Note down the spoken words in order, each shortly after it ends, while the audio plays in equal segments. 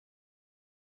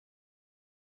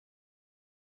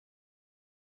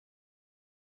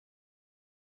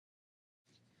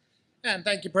And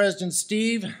thank you, President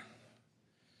Steve.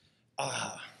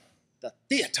 The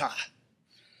theater.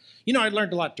 You know, I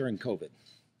learned a lot during COVID.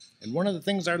 And one of the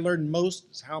things I learned most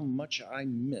is how much I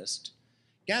missed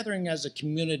gathering as a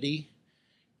community,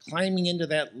 climbing into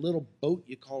that little boat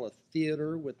you call a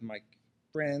theater with my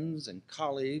friends and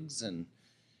colleagues, and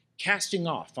casting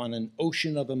off on an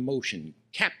ocean of emotion,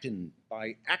 captained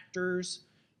by actors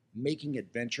making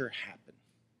adventure happen.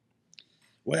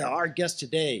 Well, our guest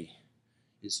today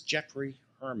is Jeffrey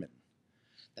Herrmann.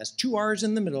 That's 2 R's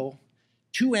in the middle,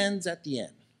 2 N's at the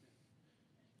end.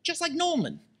 Just like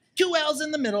Knollmann, 2 L's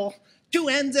in the middle, 2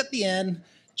 N's at the end.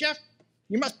 Jeff,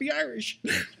 you must be Irish.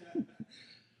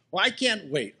 Well, I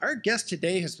can't wait. Our guest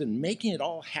today has been making it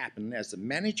all happen as the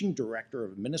Managing Director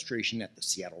of Administration at the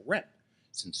Seattle Rep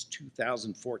since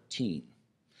 2014.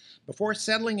 Before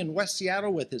settling in West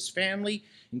Seattle with his family,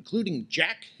 including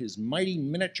Jack, his mighty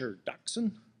miniature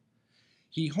dachshund,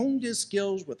 he honed his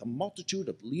skills with a multitude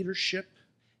of leadership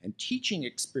and teaching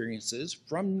experiences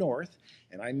from north,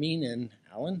 and I mean in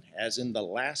Alan, as in the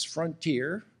last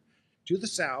frontier, to the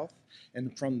south,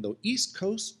 and from the East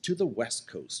Coast to the West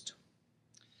Coast.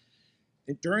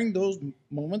 And during those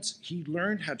moments, he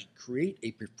learned how to create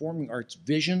a performing arts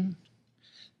vision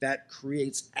that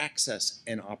creates access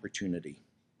and opportunity.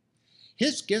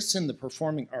 His gifts in the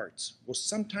performing arts will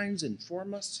sometimes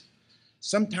inform us,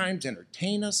 sometimes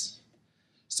entertain us,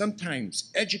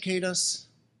 sometimes educate us,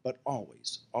 but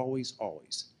always, always,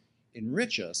 always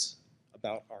enrich us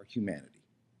about our humanity.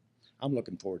 I'm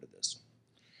looking forward to this.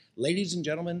 Ladies and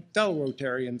gentlemen, fellow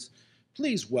Rotarians,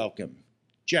 please welcome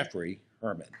Jeffrey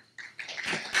Herrmann.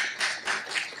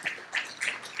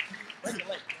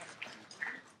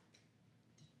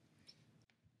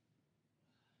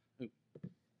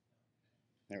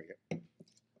 There we go.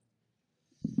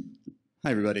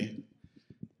 Hi, everybody.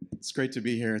 It's great to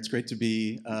be here. It's great to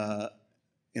be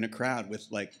in a crowd with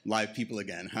like live people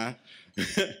again, huh?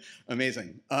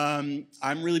 Amazing. I'm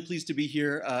really pleased to be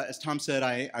here. As Tom said,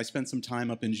 I spent some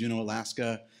time up in Juneau,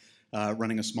 Alaska,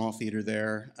 running a small theater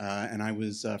there, and I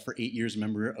was for 8 years a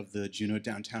member of the Juneau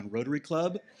Downtown Rotary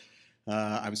Club.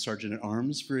 I was Sergeant at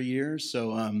Arms for a year,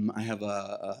 so I have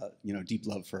a deep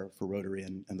love for Rotary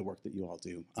and the work that you all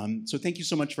do. So thank you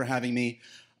so much for having me.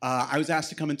 I was asked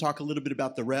to come and talk a little bit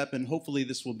about the Rep, and hopefully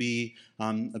this will be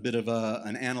a bit of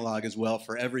an analog as well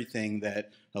for everything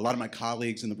that a lot of my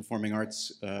colleagues in the performing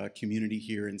arts community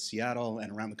here in Seattle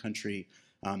and around the country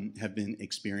have been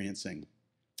experiencing.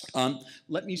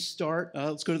 Let me start.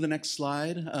 Let's go to the next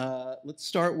slide. Let's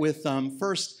start with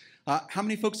first. How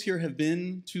many folks here have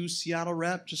been to Seattle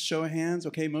Rep? Just show of hands.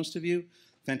 Okay, most of you.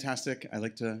 Fantastic. I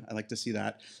like to see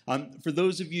that. For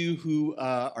those of you who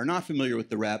are not familiar with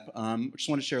the Rep, I just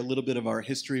want to share a little bit of our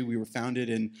history. We were founded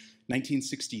in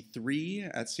 1963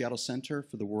 at Seattle Center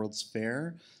for the World's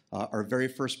Fair. Our very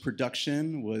first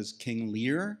production was King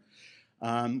Lear.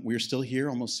 We are still here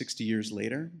almost 60 years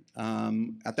later.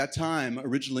 At that time,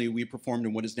 originally we performed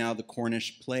in what is now the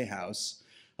Cornish Playhouse.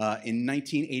 In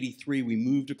 1983, we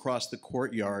moved across the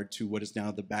courtyard to what is now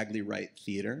the Bagley Wright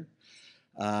Theater.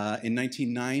 In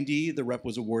 1990, the Rep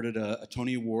was awarded a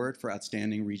Tony Award for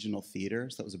Outstanding Regional Theater,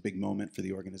 so that was a big moment for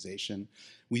the organization.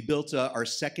 We built our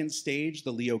second stage,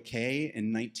 the Leo K,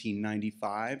 in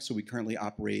 1995, so we currently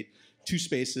operate 2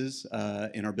 spaces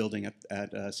in our building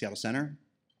at Seattle Center.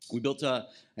 We built an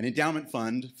endowment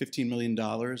fund, $15 million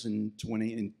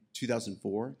in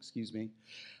 2004, excuse me.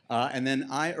 And then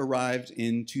I arrived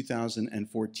in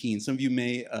 2014. Some of you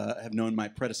may have known my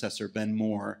predecessor, Ben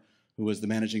Moore, who was the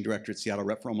managing director at Seattle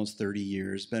Rep for almost 30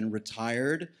 years. Ben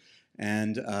retired,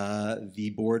 and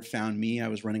the board found me. I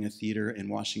was running a theater in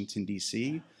Washington,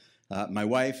 D.C. My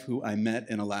wife, who I met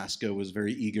in Alaska, was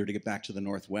very eager to get back to the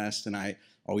Northwest, and I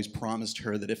always promised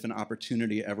her that if an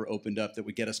opportunity ever opened up that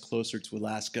would get us closer to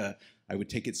Alaska, I would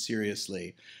take it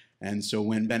seriously. And so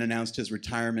when Ben announced his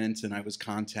retirement and I was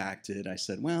contacted, I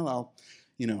said, well, I'll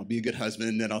be a good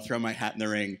husband and I'll throw my hat in the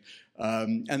ring.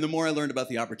 And the more I learned about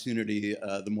the opportunity,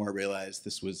 the more I realized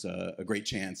this was a great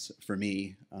chance for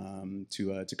me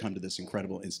to come to this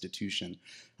incredible institution.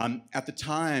 At the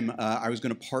time, I was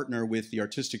going to partner with the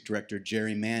artistic director,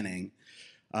 Jerry Manning.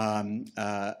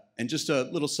 And just a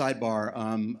little sidebar,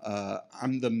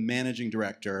 I'm the managing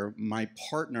director. My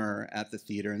partner at the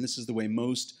theater, and this is the way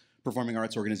most performing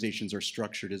arts organizations are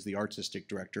structured, as the artistic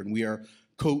director, and we are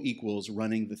co-equals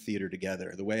running the theater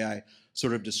together. The way I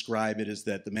sort of describe it is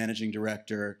that the managing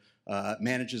director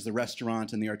manages the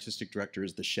restaurant and the artistic director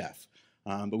is the chef.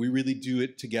 But we really do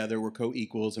it together. We're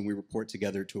co-equals and we report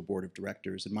together to a board of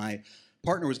directors. And my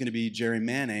partner was going to be Jerry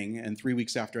Manning, and 3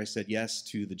 weeks after I said yes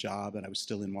to the job and I was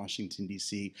still in Washington,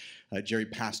 D.C., Jerry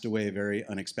passed away very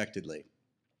unexpectedly.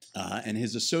 And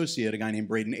his associate, a guy named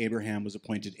Braden Abraham, was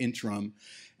appointed interim.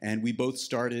 And we both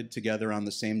started together on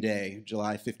the same day,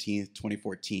 July 15th,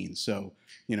 2014. So,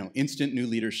 instant new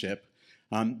leadership.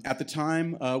 At the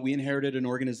time, we inherited an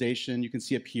organization. You can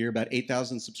see up here about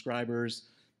 8,000 subscribers,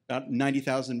 about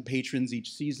 90,000 patrons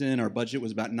each season. Our budget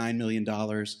was about $9 million.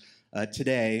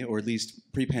 Today, or at least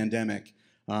pre-pandemic,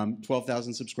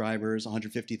 12,000 subscribers,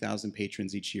 150,000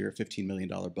 patrons each year, $15 million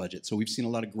budget. So we've seen a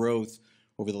lot of growth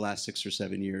over the last 6 or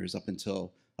 7 years up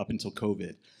until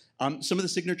COVID. Some of the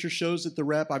signature shows at the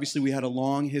Rep, obviously we had a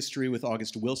long history with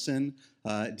August Wilson,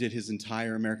 did his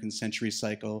entire American Century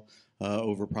cycle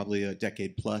over probably a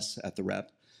decade plus at the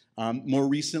Rep. More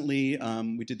recently,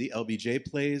 we did the LBJ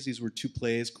plays. These were 2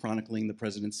 plays chronicling the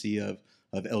presidency of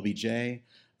LBJ.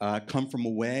 Come From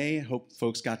Away, hope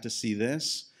folks got to see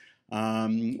this.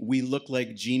 We look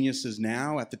like geniuses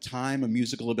now. At the time, a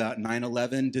musical about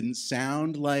 9/11 didn't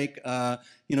sound like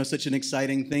such an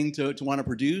exciting thing to want to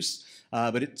produce,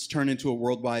 but it's turned into a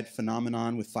worldwide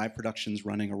phenomenon with 5 productions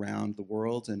running around the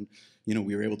world, and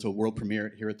we were able to world premiere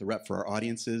it here at the Rep for our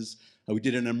audiences. We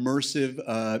did an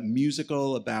immersive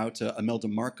musical about Imelda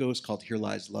Marcos called Here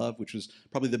Lies Love, which was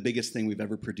probably the biggest thing we've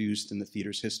ever produced in the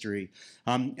theater's history.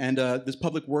 And this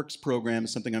public works program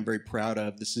is something I'm very proud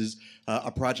of. This is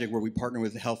a project where we partner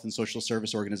with health and social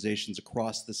service organizations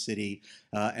across the city,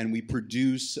 and we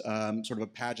produce sort of a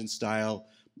pageant-style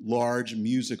large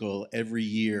musical every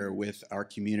year with our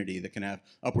community that can have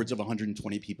upwards of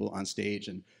 120 people on stage.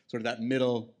 And sort of that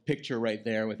middle picture right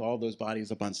there with all those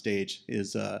bodies up on stage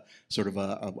is sort of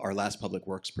our last public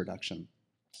works production.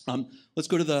 Let's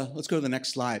go to the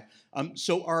next slide.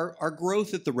 So our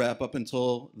growth at the Rep up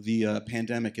until the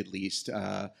pandemic, at least,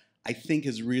 I think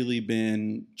has really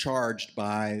been charged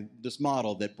by this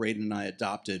model that Braden and I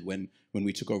adopted when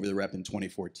we took over the Rep in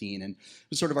 2014. And it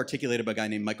was sort of articulated by a guy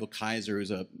named Michael Kaiser,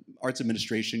 who's an arts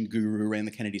administration guru, ran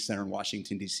the Kennedy Center in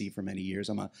Washington, D.C. for many years.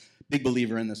 I'm a big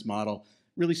believer in this model.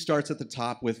 Really starts at the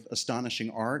top with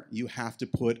astonishing art. You have to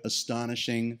put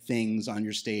astonishing things on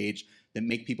your stage that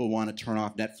make people want to turn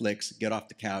off Netflix, get off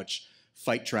the couch,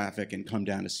 fight traffic, and come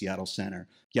down to Seattle Center.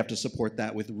 You have to support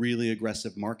that with really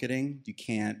aggressive marketing. You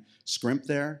can't scrimp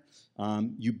there.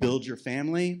 You build your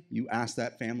family. You ask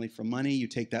that family for money. You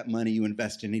take that money, you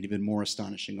invest in even more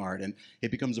astonishing art. And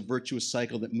it becomes a virtuous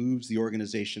cycle that moves the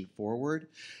organization forward.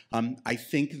 I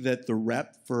think that the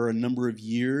Rep, for a number of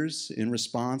years, in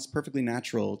response, perfectly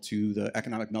natural to the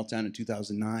economic meltdown in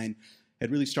 2009, had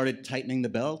really started tightening the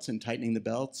belts and tightening the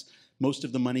belts. Most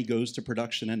of the money goes to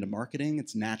production and to marketing.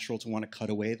 It's natural to want to cut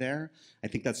away there. I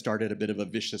think that started a bit of a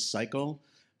vicious cycle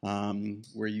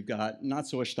where you've got not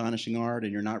so astonishing art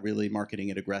and you're not really marketing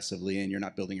it aggressively and you're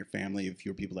not building your family, you have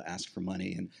fewer people to ask for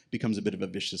money, and it becomes a bit of a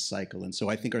vicious cycle. And so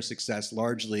I think our success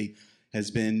largely has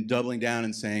been doubling down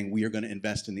and saying we are going to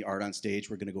invest in the art on stage.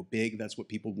 We're going to go big. That's what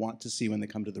people want to see when they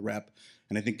come to the Rep.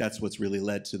 And I think that's what's really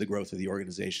led to the growth of the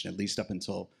organization, at least up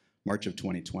until March of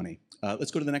 2020.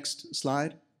 Let's go to the next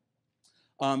slide.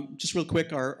 Just real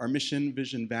quick, our mission,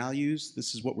 vision, values.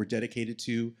 This is what we're dedicated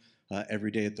to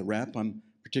every day at the Rep. I'm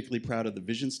particularly proud of the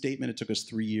vision statement. It took us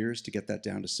 3 years to get that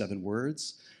down to 7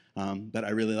 words, but I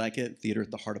really like it. Theater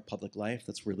at the heart of public life.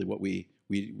 That's really what we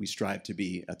strive to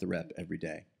be at the Rep every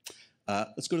day.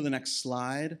 Let's go to the next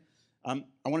slide. I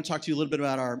want to talk to you a little bit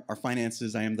about our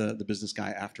finances. I am the business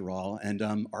guy after all, and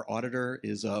our auditor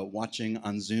is watching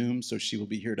on Zoom, so she'll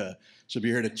be here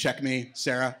to check me,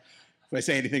 Sarah, if I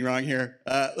say anything wrong here.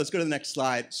 Let's go to the next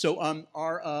slide. So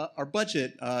our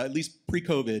budget, at least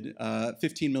pre-COVID,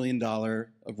 $15 million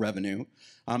of revenue.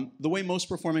 The way most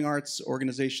performing arts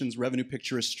organizations' revenue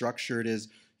picture is structured is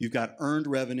you've got earned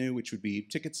revenue, which would be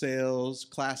ticket sales,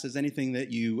 classes, anything that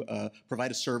you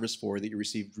provide a service for that you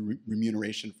receive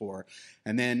remuneration for,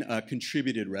 and then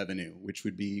contributed revenue, which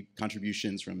would be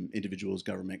contributions from individuals,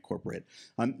 government, corporate.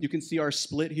 You can see our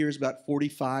split here is about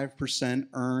 45%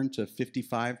 earned to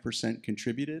 55%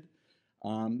 contributed.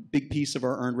 Big piece of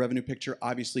our earned revenue picture,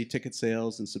 obviously ticket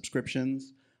sales and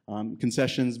subscriptions.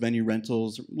 Concessions, venue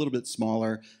rentals, a little bit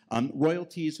smaller.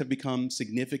 Royalties have become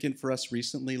significant for us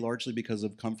recently, largely because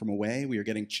of Come From Away. We are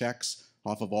getting checks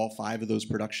off of all 5 of those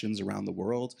productions around the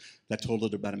world. That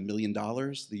totaled about $1 million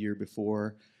the year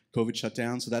before COVID shut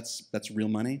down. So that's real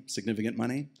money, significant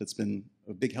money. That's been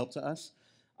a big help to us.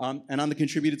 And on the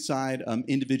contributed side,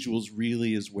 individuals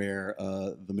really is where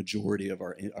the majority of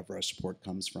our support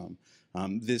comes from.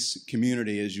 This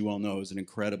community, as you all know, is an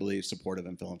incredibly supportive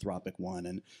and philanthropic one,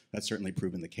 and that's certainly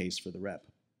proven the case for the Rep.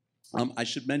 I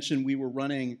should mention we were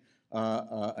running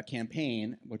a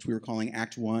campaign, which we were calling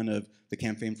Act 1 of the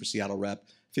Campaign for Seattle Rep,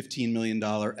 $15 million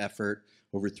effort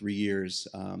over 3 years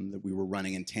that we were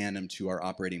running in tandem to our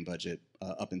operating budget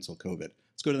up until COVID.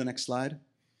 Let's go to the next slide.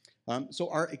 So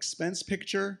our expense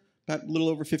picture, about a little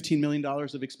over $15 million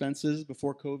of expenses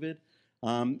before COVID.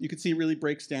 You can see it really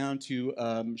breaks down to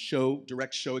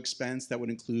direct show expense that would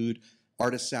include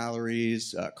artist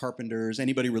salaries, carpenters,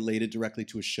 anybody related directly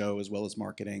to a show, as well as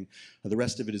marketing. The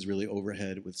rest of it is really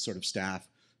overhead with sort of staff,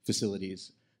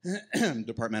 facilities,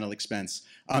 departmental expense.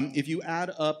 If you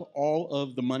add up all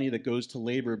of the money that goes to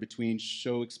labor between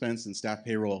show expense and staff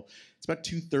payroll, it's about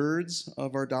 2/3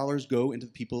 of our dollars go into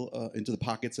the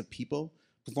pockets of people.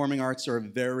 Performing arts are a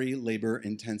very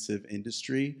labor-intensive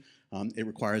industry. It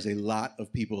requires a lot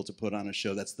of people to put on a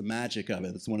show. That's the magic of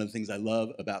it. It's one of the things I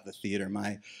love about the theater.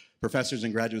 My professors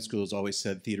in graduate schools always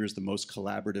said theater is the most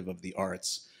collaborative of the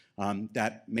arts.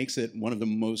 That makes it one of the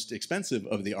most expensive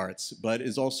of the arts, but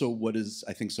is also what is,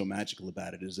 I think, so magical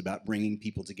about it. It is about bringing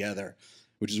people together,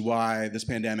 which is why this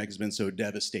pandemic has been so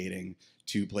devastating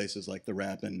to places like the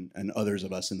Rep and others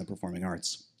of us in the performing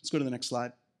arts. Let's go to the next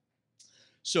slide.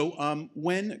 So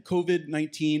when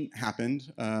COVID-19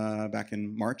 happened back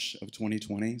in March of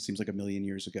 2020, seems like a million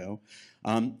years ago,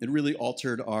 it really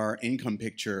altered our income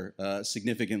picture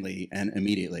significantly and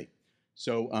immediately.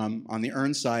 So on the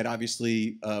earn side,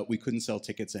 obviously, we couldn't sell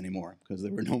tickets anymore because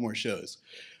there were no more shows.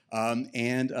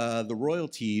 The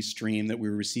royalty stream that we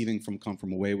were receiving from Come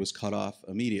From Away was cut off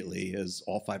immediately as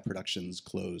all 5 productions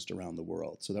closed around the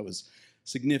world. So that was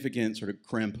significant sort of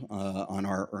crimp on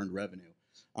our earned revenue.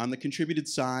 On the contributed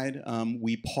side,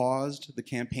 we paused the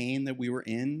campaign that we were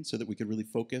in so that we could really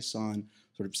focus on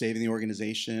sort of saving the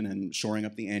organization and shoring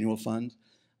up the annual fund.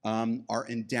 Our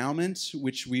endowment,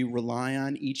 which we rely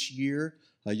on each year,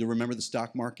 you'll remember the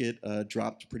stock market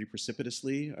dropped pretty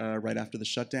precipitously right after the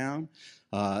shutdown.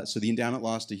 So the endowment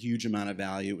lost a huge amount of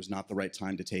value. It was not the right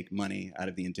time to take money out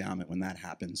of the endowment when that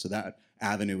happened. So that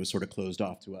avenue was sort of closed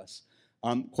off to us.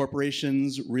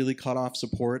 Corporations really cut off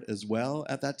support as well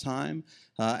at that time,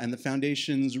 and the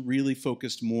foundations really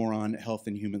focused more on health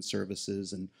and human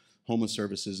services and homeless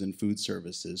services and food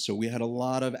services. So we had a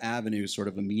lot of avenues sort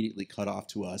of immediately cut off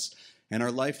to us, and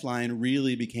our lifeline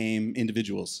really became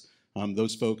individuals.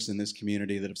 Those folks in this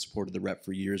community that have supported the Rep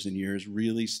for years and years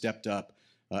really stepped up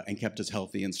and kept us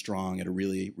healthy and strong at a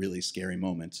really, really scary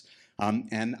moment.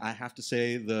 And I have to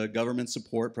say the government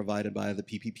support provided by the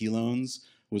PPP loans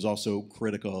was also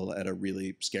critical at a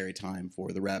really scary time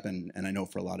for the Rep and I know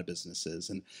for a lot of businesses.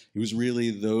 And it was really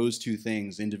those two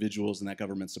things, individuals and that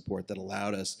government support, that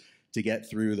allowed us to get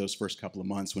through those first couple of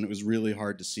months when it was really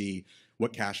hard to see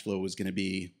what cash flow was going to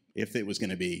be, if it was going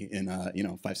to be in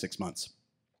 5-6 months.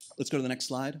 Let's go to the next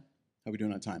slide. How are we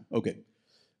doing on time? Okay.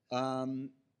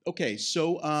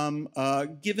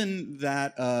 Given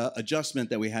that adjustment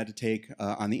that we had to take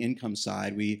on the income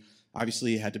side, we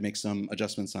obviously had to make some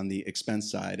adjustments on the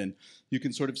expense side. And you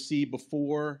can sort of see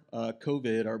before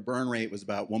COVID, our burn rate was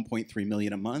about $1.3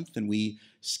 million a month, and we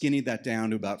skinnied that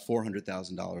down to about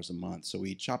 $400,000 a month. So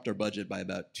we chopped our budget by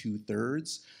about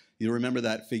 2/3. You'll remember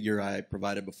that figure I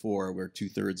provided before, where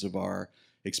 2/3 of our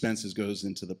expenses goes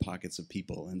into the pockets of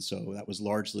people. And so that was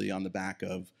largely on the back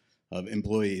of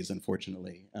employees,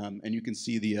 unfortunately. And you can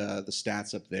see the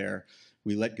stats up there.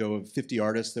 We let go of 50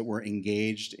 artists that were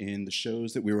engaged in the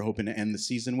shows that we were hoping to end the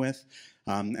season with,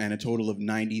 and a total of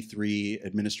 93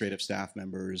 administrative staff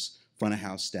members, front of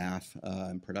house staff,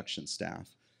 and production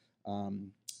staff.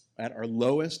 At our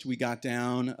lowest, we got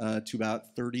down to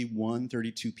about 31,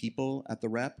 32 people at the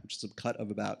Rep, which is a cut of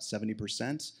about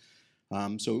 70%.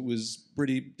 So it was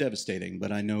pretty devastating,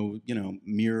 but I know,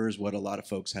 mirrors what a lot of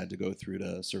folks had to go through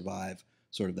to survive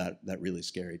sort of that really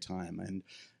scary time. And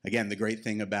again, the great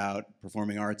thing about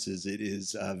performing arts is it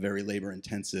is very labor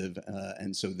intensive,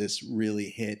 and so this really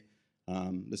hit,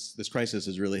 this crisis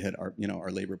has really hit our,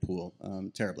 our labor pool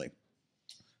terribly.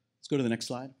 Let's go to the next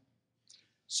slide.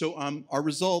 So our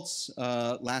results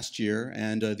last year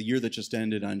and the year that just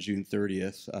ended on June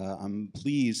 30th, I'm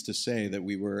pleased to say that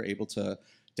we were able to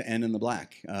end in the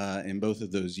black in both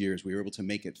of those years. We were able to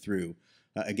make it through.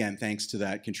 Again, thanks to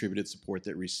that contributed support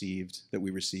that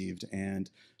we received and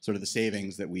sort of the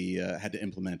savings that we had to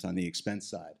implement on the expense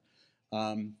side.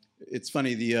 It's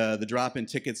funny, the drop in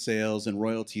ticket sales and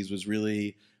royalties was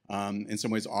really in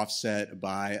some ways offset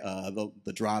by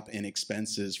the drop in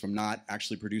expenses from not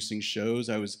actually producing shows.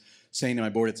 I was saying to my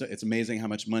board, it's amazing how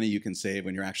much money you can save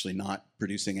when you're actually not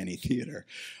producing any theater.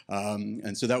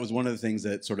 And so that was one of the things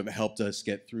that sort of helped us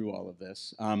get through all of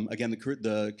this. Again,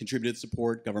 the contributed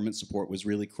support, government support was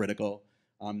really critical.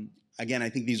 Again, I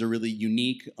think these are really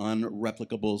unique,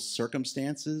 unreplicable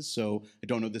circumstances. So I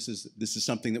don't know this is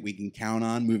something that we can count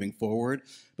on moving forward,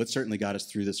 but certainly got us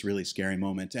through this really scary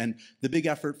moment. And the big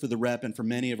effort for the rep and for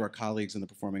many of our colleagues in the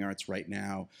performing arts right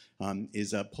now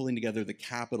is pulling together the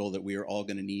capital that we are all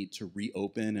going to need to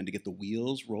reopen and to get the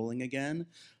wheels rolling again.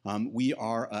 We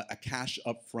are a cash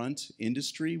upfront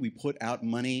industry. We put out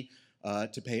money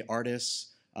to pay artists,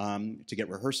 to get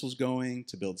rehearsals going,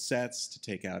 to build sets, to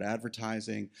take out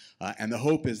advertising. And the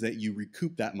hope is that you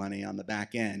recoup that money on the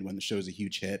back end when the show's a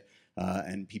huge hit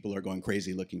and people are going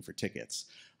crazy looking for tickets.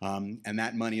 And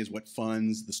that money is what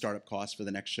funds the startup costs for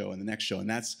the next show and the next show. And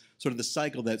that's sort of the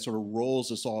cycle that sort of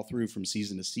rolls us all through from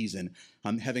season to season.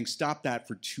 Having stopped that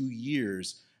for 2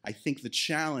 years, I think the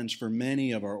challenge for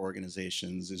many of our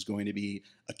organizations is going to be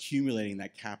accumulating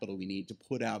that capital we need to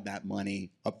put out that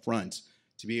money up front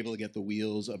to be able to get the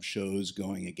wheels of shows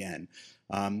going again.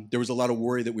 There was a lot of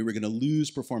worry that we were going to lose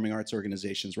performing arts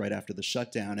organizations right after the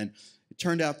shutdown, and it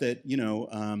turned out that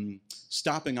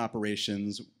stopping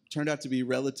operations turned out to be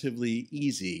relatively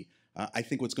easy. I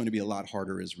think what's going to be a lot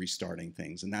harder is restarting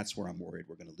things, and that's where I'm worried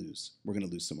we're going to lose. We're going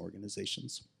to lose some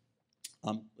organizations.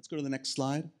 Let's go to the next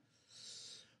slide.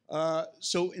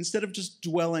 So instead of just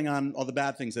dwelling on all the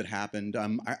bad things that happened,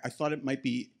 I thought it might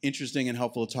be interesting and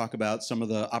helpful to talk about some of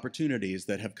the opportunities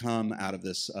that have come out of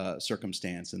this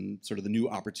circumstance and sort of the new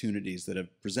opportunities that have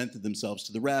presented themselves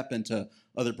to the rep and to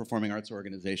other performing arts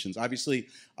organizations. Obviously,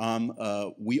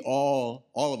 we all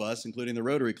of us, including the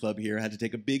Rotary Club here, had to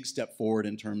take a big step forward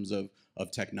in terms of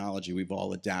technology. We've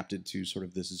all adapted to sort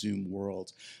of this Zoom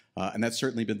world. And that's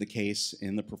certainly been the case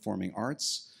in the performing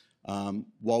arts.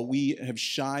 While we have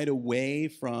shied away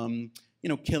from,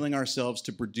 killing ourselves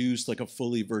to produce like a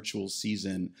fully virtual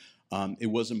season, it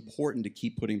was important to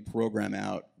keep putting program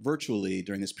out virtually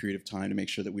during this period of time to make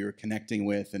sure that we were connecting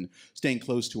with and staying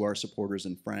close to our supporters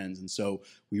and friends. And so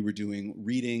we were doing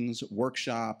readings,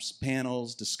 workshops,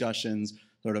 panels, discussions,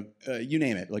 sort of, you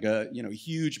name it, like a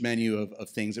huge menu of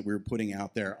things that we were putting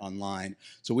out there online.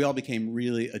 So we all became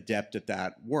really adept at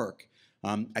that work.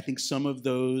 I think some of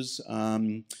those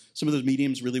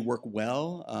mediums really work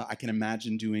well. I can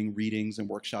imagine doing readings and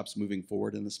workshops moving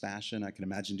forward in this fashion. I can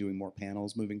imagine doing more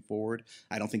panels moving forward.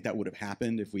 I don't think that would have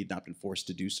happened if we'd not been forced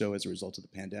to do so as a result of the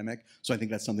pandemic. So I think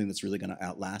that's something that's really going to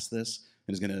outlast this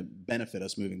and is going to benefit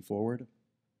us moving forward.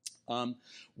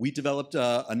 We developed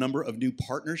a number of new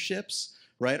partnerships.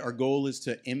 Right? Our goal is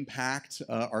to impact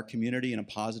our community in a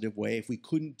positive way. If we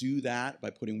couldn't do that by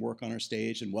putting work on our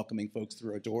stage and welcoming folks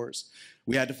through our doors,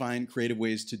 we had to find creative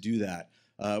ways to do that.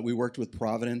 We worked with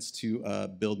Providence to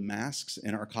build masks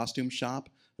in our costume shop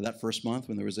for that first month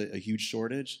when there was a huge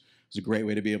shortage. It was a great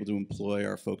way to be able to employ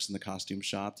our folks in the costume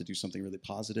shop to do something really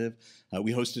positive.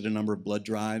 We hosted a number of blood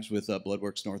drives with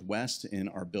Bloodworks Northwest in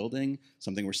our building,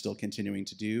 something we're still continuing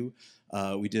to do.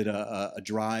 We did a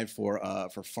drive for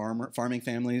farming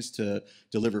families to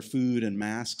deliver food and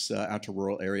masks out to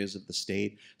rural areas of the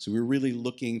state. So we were really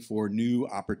looking for new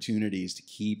opportunities to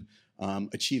keep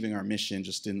achieving our mission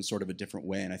just in sort of a different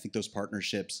way. And I think those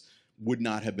partnerships would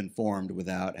not have been formed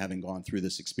without having gone through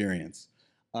this experience.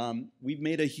 We've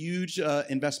made a huge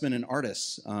investment in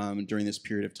artists during this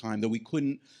period of time. Though we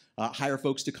couldn't hire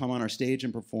folks to come on our stage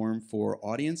and perform for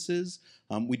audiences,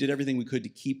 we did everything we could to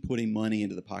keep putting money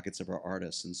into the pockets of our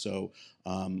artists. And so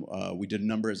we did a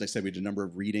number, as I said, we did a number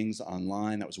of readings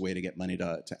online. That was a way to get money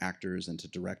to actors and to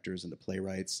directors and to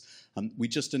playwrights. We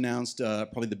just announced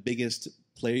probably the biggest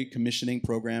play commissioning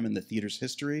program in the theater's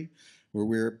history, where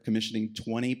we're commissioning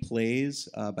 20 plays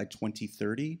by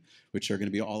 2030, which are going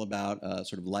to be all about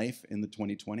sort of life in the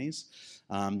 2020s.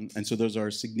 And so those are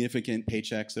significant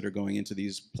paychecks that are going into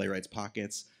these playwrights'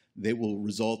 pockets. They will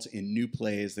result in new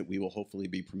plays that we will hopefully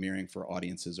be premiering for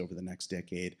audiences over the next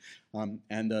decade.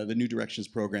 And the New Directions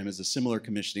program is a similar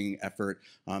commissioning effort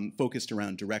focused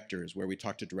around directors, where we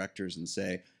talk to directors and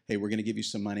say, hey, we're going to give you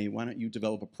some money. Why don't you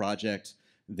develop a project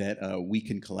that we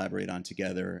can collaborate on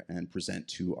together and present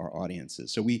to our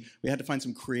audiences. So we had to find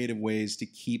some creative ways to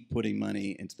keep putting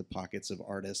money into the pockets of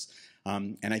artists.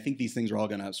 And I think these things are all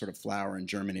going to sort of flower and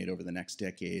germinate over the next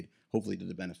decade, hopefully to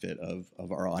the benefit of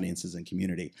our audiences and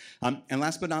community. And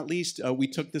last but not least, we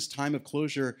took this time of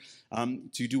closure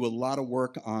to do a lot of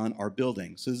work on our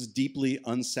building. So this is deeply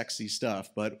unsexy stuff,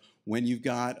 but when you've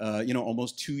got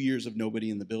almost 2 years of nobody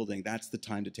in the building, that's the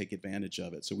time to take advantage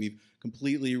of it. So we've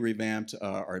completely revamped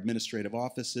our administrative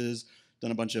offices, done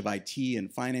a bunch of IT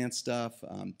and finance stuff,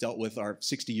 dealt with our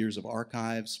 60 years of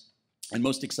archives. And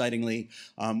most excitingly,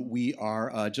 we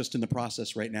are just in the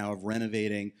process right now of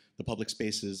renovating the public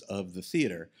spaces of the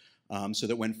theater. so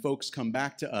that when folks come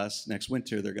back to us next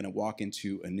winter, they're going to walk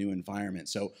into a new environment.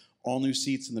 So all new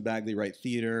seats in the Bagley Wright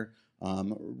Theater,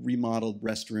 remodeled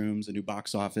restrooms, a new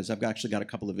box office. I've actually got a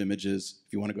couple of images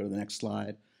if you want to go to the next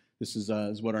slide. This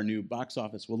is what our new box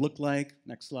office will look like.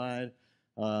 Next slide.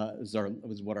 This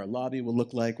is what our lobby will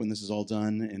look like when this is all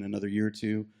done in another year or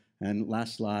two. And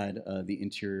last slide, the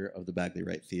interior of the Bagley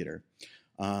Wright Theater.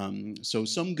 So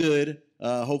some good,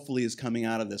 hopefully, is coming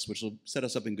out of this, which will set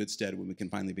us up in good stead when we can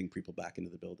finally bring people back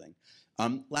into the building.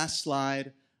 Last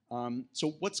slide.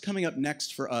 So what's coming up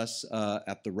next for us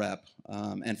at the Rep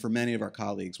and for many of our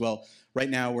colleagues? Well, right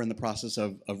now we're in the process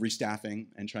of restaffing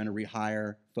and trying to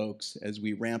rehire folks as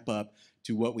we ramp up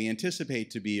to what we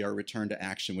anticipate to be our return to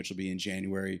action, which will be in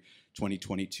January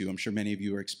 2022. I'm sure many of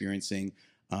you are experiencing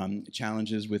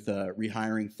challenges with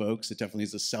rehiring folks. It definitely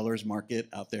is a seller's market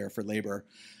out there for labor.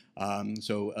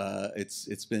 So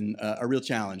it's been a real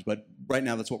challenge, but right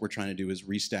now that's what we're trying to do is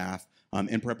restaff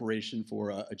in preparation for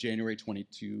a January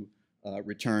 22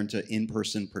 return to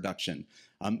in-person production.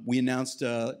 We announced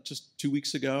just 2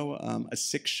 weeks ago a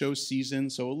 6-show season,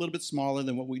 so a little bit smaller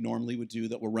than what we normally would do,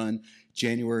 that will run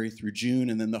January through June,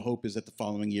 and then the hope is that the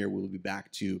following year we'll be back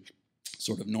to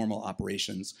sort of normal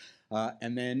operations.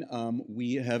 And then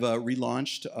we have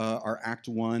relaunched our Act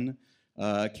 1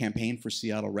 campaign for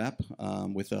Seattle Rep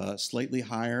with a slightly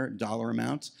higher dollar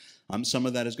amount. Some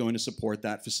of that is going to support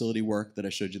that facility work that I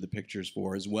showed you the pictures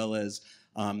for, as well as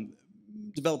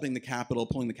developing the capital,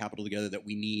 pulling the capital together that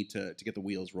we need to get the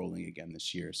wheels rolling again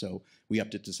this year. So we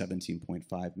upped it to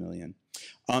 $17.5 million.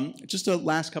 Just a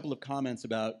last couple of comments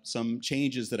about some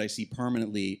changes that I see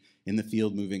permanently in the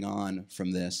field moving on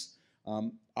from this.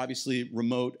 Obviously,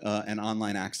 remote and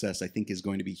online access, I think, is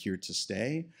going to be here to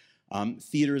stay.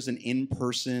 Theater is an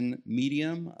in-person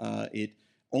medium. It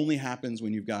only happens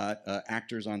when you've got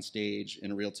actors on stage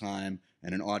in real time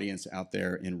and an audience out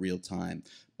there in real time.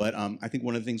 But I think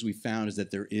one of the things we found is that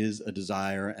there is a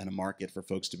desire and a market for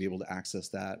folks to be able to access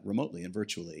that remotely and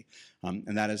virtually.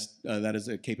 And that is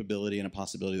a capability and a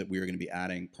possibility that we are going to be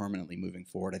adding permanently moving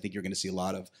forward. I think you're going to see a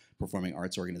lot of performing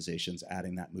arts organizations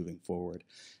adding that moving forward.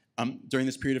 During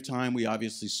this period of time, we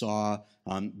obviously saw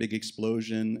big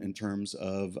explosion in terms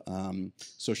of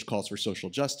social calls for social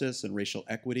justice and racial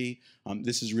equity.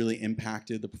 This has really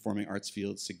impacted the performing arts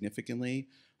field significantly.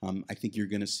 I think you're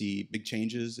going to see big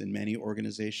changes in many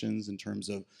organizations in terms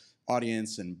of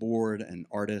audience and board and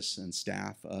artists and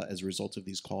staff as a result of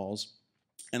these calls.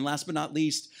 And last but not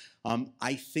least,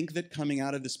 I think that coming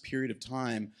out of this period of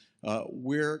time,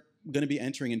 we're going to be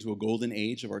entering into a golden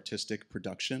age of artistic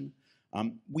production.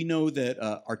 We know that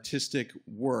artistic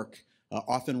work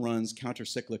often runs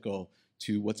counter-cyclical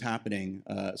to what's happening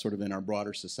sort of in our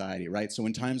broader society, right? So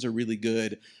when times are really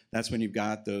good, that's when you've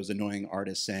got those annoying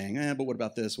artists saying, but what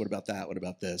about this, what about that, what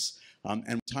about this? And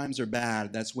when times are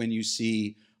bad, that's when you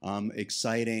see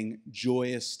exciting,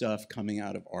 joyous stuff coming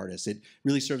out of artists. It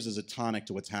really serves as a tonic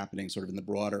to what's happening sort of in the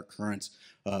broader current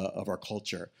of our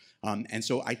culture. And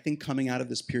so I think coming out of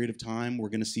this period of time, we're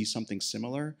going to see something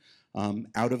similar.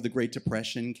 Out of the Great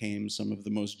Depression came some of the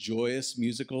most joyous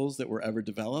musicals that were ever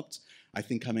developed. I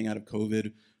think coming out of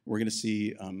COVID, we're going to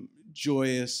see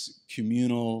joyous,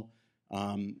 communal,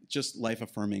 just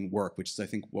life-affirming work, which is, I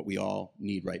think, what we all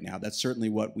need right now. That's certainly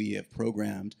what we have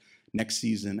programmed next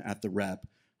season at the Rep,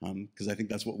 because I think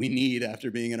that's what we need after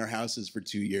being in our houses for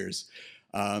 2 years.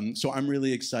 So I'm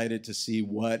really excited to see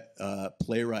what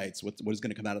playwrights, what is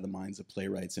going to come out of the minds of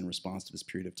playwrights in response to this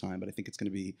period of time. But I think it's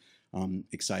going to be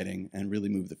exciting and really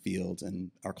move the field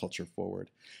and our culture forward.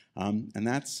 And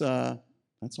that's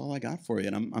all I got for you.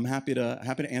 And I'm happy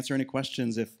to answer any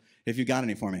questions if you got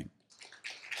any for me.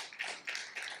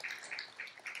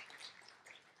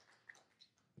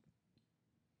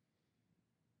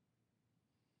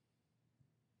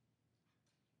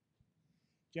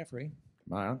 Jeffrey,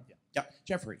 am I on? Yeah.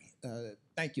 Jeffrey,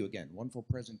 thank you again. Wonderful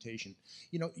presentation.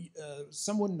 You know,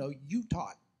 some wouldn't know you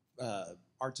taught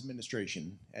arts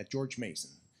administration at George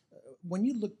Mason. When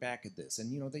you look back at this,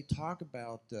 and you know, they talk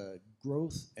about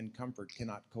growth and comfort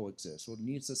cannot coexist. Well,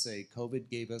 needless to say, COVID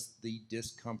gave us the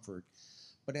discomfort.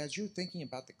 But as you're thinking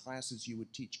about the classes you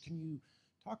would teach, can you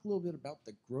talk a little bit about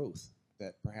the growth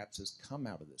that perhaps has come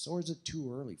out of this? Or is it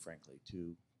too early, frankly,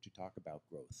 to talk about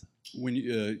growth? When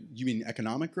you mean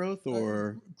economic growth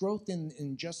or growth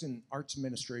in just in arts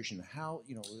administration? How,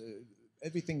 you know,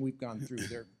 everything we've gone through,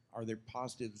 are there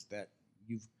positives that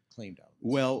you've claimed out?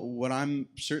 Well, what I'm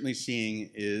certainly seeing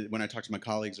is, when I talk to my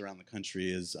colleagues around the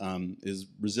country, is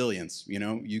resilience. You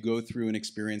know, you go through an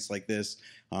experience like this,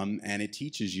 and it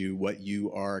teaches you what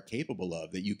you are capable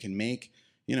of. That you can make,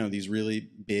 you know, these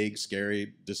really big,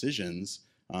 scary decisions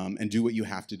and do what you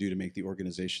have to do to make the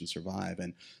organization survive.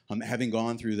 And having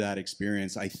gone through that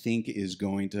experience, I think is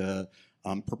going to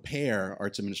prepare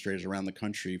arts administrators around the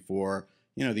country for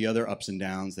the other ups and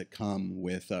downs that come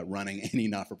with running any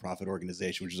not-for-profit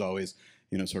organization, which is always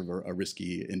sort of a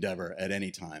risky endeavor at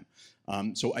any time.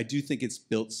 So I do think it's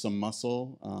built some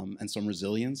muscle and some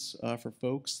resilience for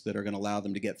folks that are going to allow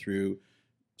them to get through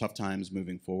tough times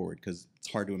moving forward, because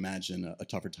it's hard to imagine a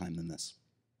tougher time than this.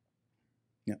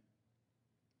 Yeah.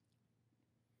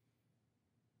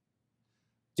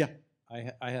 Yeah.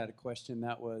 I had a question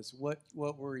that was,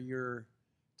 what were your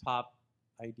top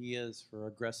ideas for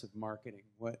aggressive marketing?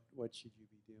 What should you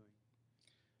be doing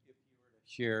if you were to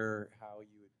share how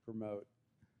you would promote?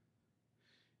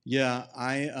 Yeah,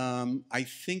 I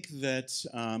think that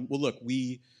well, look,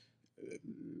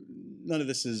 none of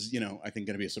this is I think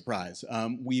going to be a surprise.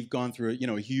 We've gone through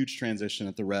a huge transition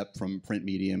at the Rep from print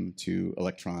medium to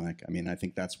electronic. I mean, I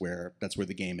think that's where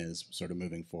the game is sort of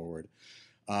moving forward.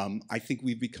 I think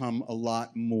we've become a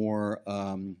lot more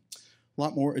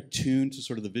attuned to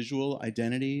sort of the visual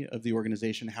identity of the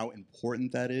organization, how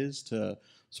important that is to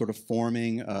sort of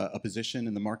forming a position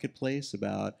in the marketplace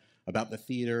about the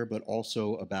theater, but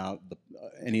also about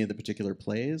any of the particular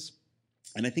plays.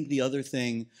 And I think the other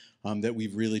thing that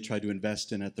we've really tried to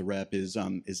invest in at the Rep is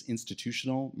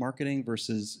institutional marketing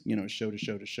versus show to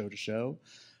show to show to show.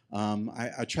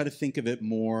 I try to think of it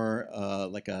more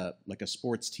like a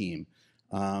sports team.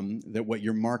 That what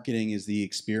you're marketing is the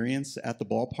experience at the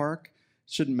ballpark.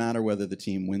 Shouldn't matter whether the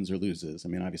team wins or loses. I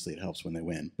mean, obviously it helps when they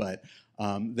win, but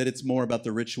that it's more about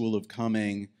the ritual of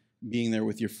coming, being there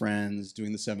with your friends,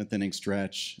 doing the 7th inning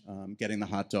stretch, getting the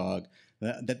hot dog.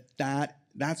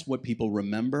 That's what people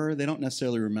remember. They don't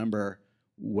necessarily remember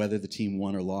whether the team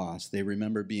won or lost. They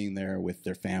remember being there with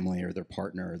their family or their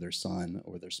partner or their son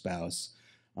or their spouse.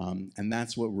 And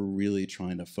that's what we're really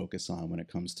trying to focus on when it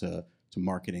comes to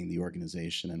marketing the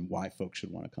organization and why folks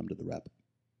should want to come to the Rep.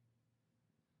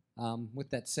 With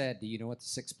that said, do you know what the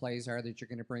 6 plays are that you're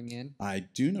going to bring in? I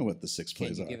do know what the 6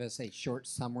 plays are. Can you give us a short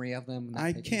summary of them?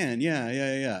 I can,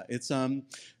 yeah. It's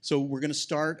so we're going to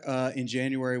start in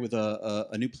January with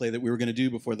a new play that we were going to do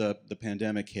before the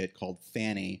pandemic hit, called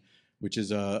Fanny, which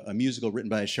is a musical written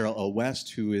by Cheryl L.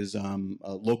 West, who is a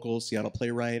local Seattle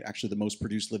playwright, actually the most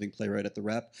produced living playwright at the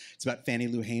Rep. It's about Fannie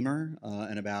Lou Hamer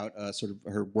and about sort of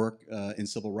her work in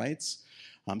civil rights.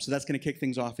 So that's going to kick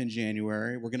things off in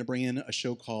January. We're going to bring in a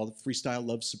show called Freestyle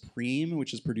Love Supreme,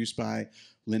 which is produced by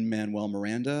Lin-Manuel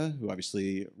Miranda, who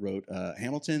obviously wrote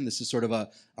Hamilton. This is sort of a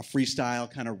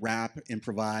freestyle kind of rap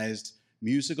improvised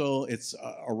musical. It's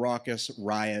a raucous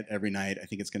riot every night. I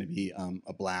think it's going to be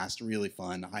a blast, really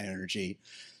fun, high energy.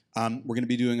 We're going to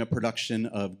be doing a production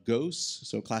of Ghosts,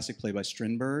 so a classic play by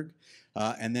Strindberg.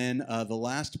 And then the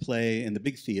last play in the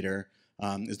big theater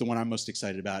is the one I'm most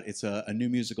excited about. It's a new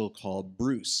musical called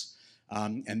Bruce.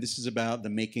 And this is about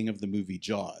the making of the movie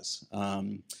Jaws,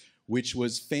 which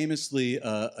was famously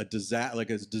a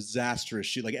disastrous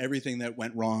shoot. Like everything that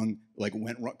went wrong,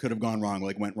 could have gone wrong,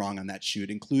 went wrong on that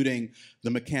shoot, including the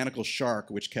mechanical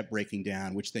shark, which kept breaking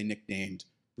down, which they nicknamed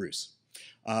Bruce.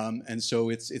 And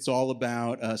so it's all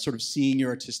about sort of seeing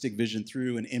your artistic vision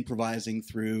through and improvising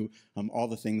through all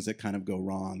the things that kind of go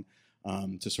wrong.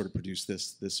 To sort of produce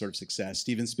this sort of success.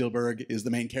 Steven Spielberg is the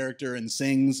main character and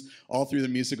sings all through the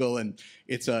musical, and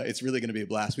it's really going to be a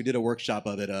blast. We did a workshop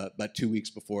of it about 2 weeks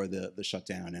before the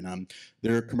shutdown, and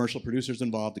there are commercial producers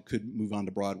involved that could move on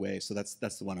to Broadway. So that's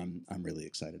the one I'm really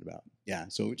excited about. Yeah,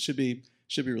 so it should be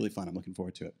really fun. I'm looking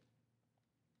forward to it.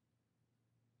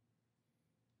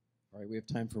 All right, we have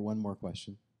time for one more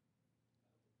question.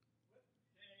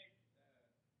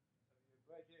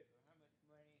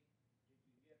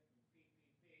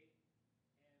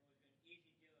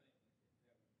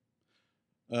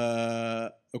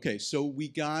 Okay, so we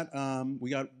got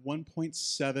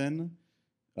 1.7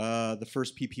 the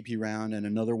first PPP round and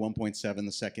another 1.7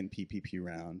 the second PPP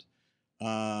round.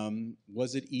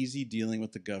 Was it easy dealing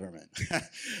with the government?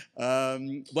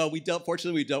 Well,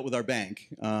 fortunately we dealt with our bank,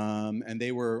 and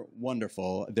they were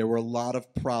wonderful. There were a lot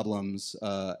of problems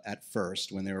at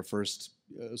first when they were first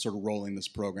sort of rolling this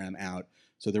program out.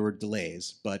 So there were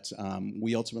delays, but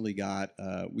we ultimately got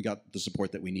the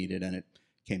support that we needed, and it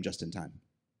came just in time.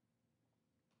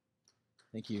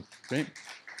 Thank you. Great.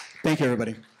 Thank you,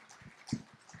 everybody.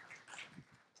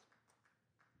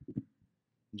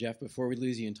 Jeff, before we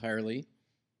lose you entirely,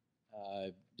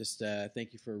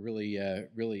 thank you for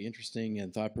really interesting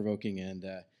and thought-provoking, and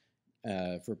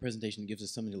for a presentation that gives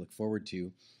us something to look forward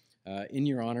to. In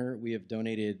your honor, we have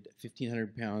donated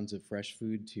 1,500 pounds of fresh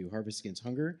food to Harvest Against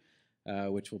Hunger,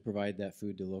 which will provide that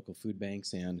food to local food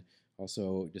banks, and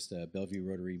also just a Bellevue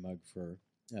Rotary mug for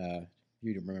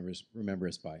you to remember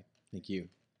us by. Thank you.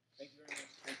 Thank you very much.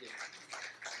 Thank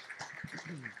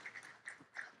you.